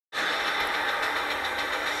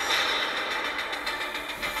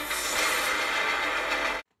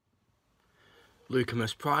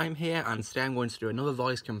Lucamus Prime here, and today I'm going to do another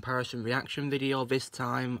voice comparison reaction video, this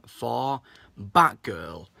time for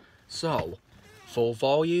Batgirl. So, full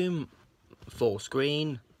volume, full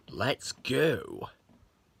screen, let's go.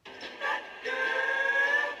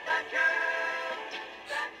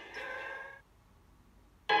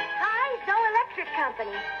 Hi, Zoe Electric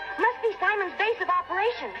Company. Must be Simon's base of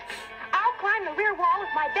operations. I'll climb the rear wall with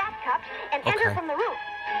my bat cup and enter from the roof.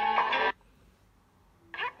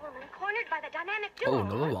 Catwoman cornered by the dynamic duo. Oh,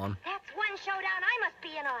 another one. That's one showdown I must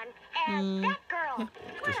be in on. As Batgirl. Yeah,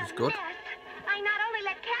 What this is a good. mess. I not only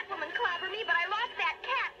let Catwoman clobber me, but I lost that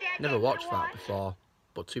cat that Never day watched to that watch. before,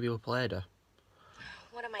 but two people played her.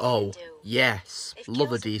 What am I gonna do? Yes, If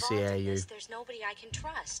love a Gil's involved in DCAU. this, there's nobody I can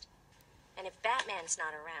trust. And if Batman's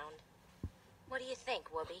not around, what do you think,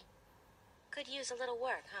 Whoopi? Could use a little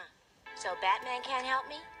work, huh? So Batman can't help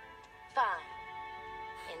me? Fine.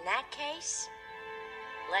 In that case,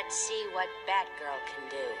 let's see what Batgirl can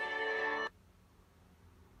do.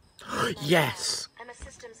 Yes! I'm a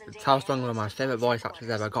systems and data Tell Strong one of my analyst favourite at voice police actors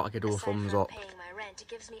ever. I headquarters. gotta give her a Aside thumbs from up. paying my rent, it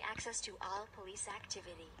gives me access to all police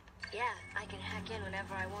activity. Yeah, I can hack in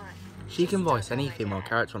whenever I want. She can Just voice don't any tell my female dad.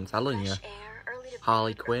 character, I'm telling you. Fresh air, early to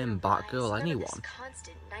Harley bed, Quinn, urban Batgirl, vibes, none of this anyone.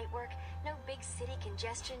 constant night work, no big city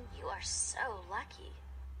congestion. You are so lucky.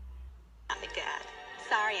 Hi, Dad.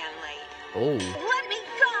 Sorry I'm late. Oh, Let me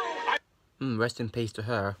go! rest in peace to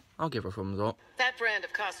her. I'll give her a thumbs up. That brand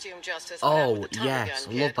of costume justice went out Oh, with the Tommy yes,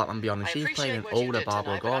 gun I love kid. Batman Beyond, and I she's playing an appreciate what you older did Barbara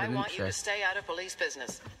tonight, but Gordon, I want isn't you to she? stay out of police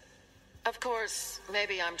business. Of course,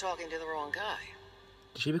 maybe I'm talking to the wrong guy.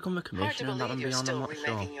 Did she become a Hard to commissioner in believe Batman you're Beyond? I'm still not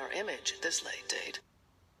sure. remaking your image at this late date.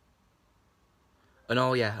 And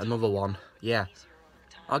oh yeah, another one. Yeah,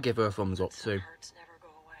 I'll give her a thumbs up too. Hurts never go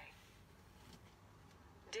away.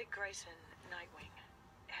 Dick Grayson, Nightwing,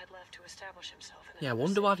 had left to establish himself in the Yeah, I new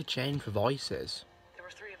wonder why they city. changed the voices. There were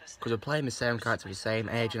three of us. Because they're playing the same character, the same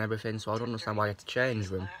age and everything, so I don't understand why they had to change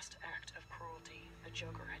them. Last act of cruelty, the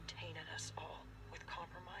Joker had tainted us all with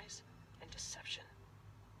compromise and deception.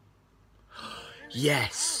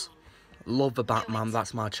 Yes! Love the Batman,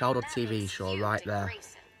 that's my childhood TV show right there.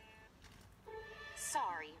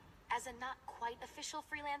 Sorry, as a not quite official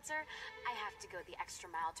freelancer, I have to go the extra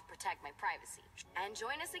mile to protect my privacy. And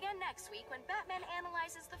join us again next week when Batman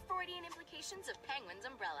analyzes the Freudian implications of Penguin's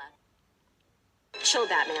umbrella. Chill,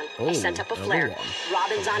 Batman. Oh, I sent up a another flare. one.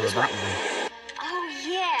 Robin's on his way. Batman. Oh,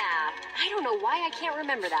 yeah. I don't know why I can't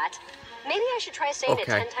remember that. Maybe I should try saying it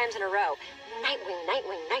Okay. 10 times in a row. Nightwing,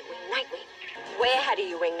 Nightwing, Nightwing, Nightwing. Way ahead of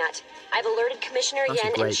you, Wingnut. I've alerted Commissioner That's a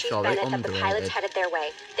Yen great and Chief show, very Bennett that the underrated. pilot's headed their way.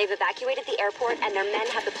 They've evacuated the airport and their men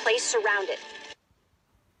have the place surrounded.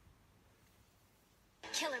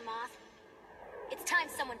 Killer Moth, it's time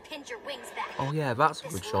someone pinned your wings back. Oh yeah, that's a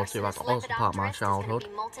good This show too, that's larcenous also part of my lepidopterist is gonna childhood.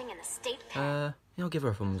 be molting in a state pen. I'll give her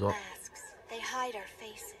a thumbs up. Masks. They hide our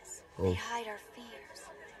faces. Oh. They hide our fears.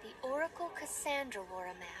 The Oracle Cassandra wore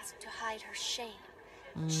a mask to hide her shame.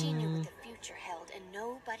 She knew what the future held, and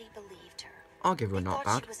nobody believed her. I'll give her a They not thought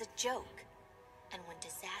bad. she was a joke. And when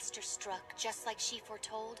disaster struck, just like she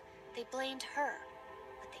foretold, they blamed her.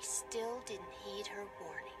 But they still didn't heed her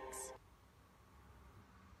warnings.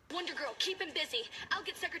 Wonder Girl, keep him busy. I'll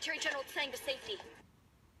get Secretary General Tsang to safety.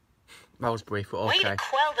 That was brief, but Way okay. to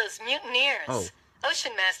quell those mutineers. Oh.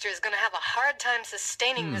 Ocean Master is going to have a hard time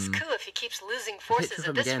sustaining this coup if he keeps losing The forces picture at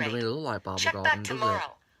from the this game rate. doesn't really look like Barbara Check Gordon, back does it?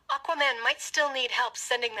 tomorrow. Aquaman might still need help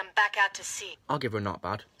sending them back out to sea. I'll give her a not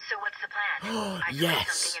bad. So what's the plan?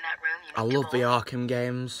 Yes! I love the Arkham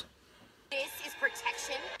games. This is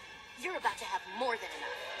protection? You're about to have more than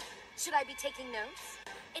enough. Should I be taking notes?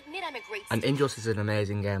 Admit I'm a great And student. Injustice is an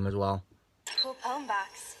amazing game as well. Cool poem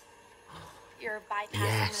box. You're bypassing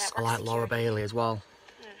Yes, I network like Laura security. Bailey as well.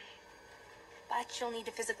 But you'll need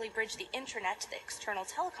to physically bridge the internet to the external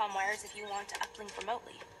telecom wires if you want to uplink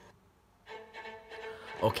remotely.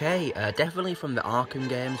 Okay, definitely from the Arkham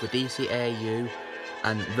games, the DCAU,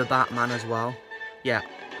 and the Batman as well. Yeah,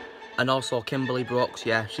 and also Kimberly Brooks,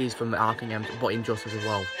 yeah, she's from the Arkham games, but Injustice as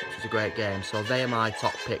well, which is a great game. So they are my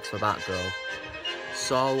top picks for Batgirl.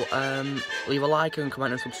 So, leave a like and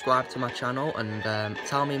comment and subscribe to my channel, and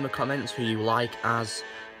tell me in the comments who you like as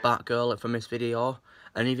Batgirl from this video,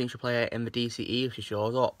 and even if you play it in the DCE if she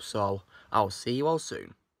shows up. So, I'll see you all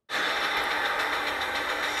soon.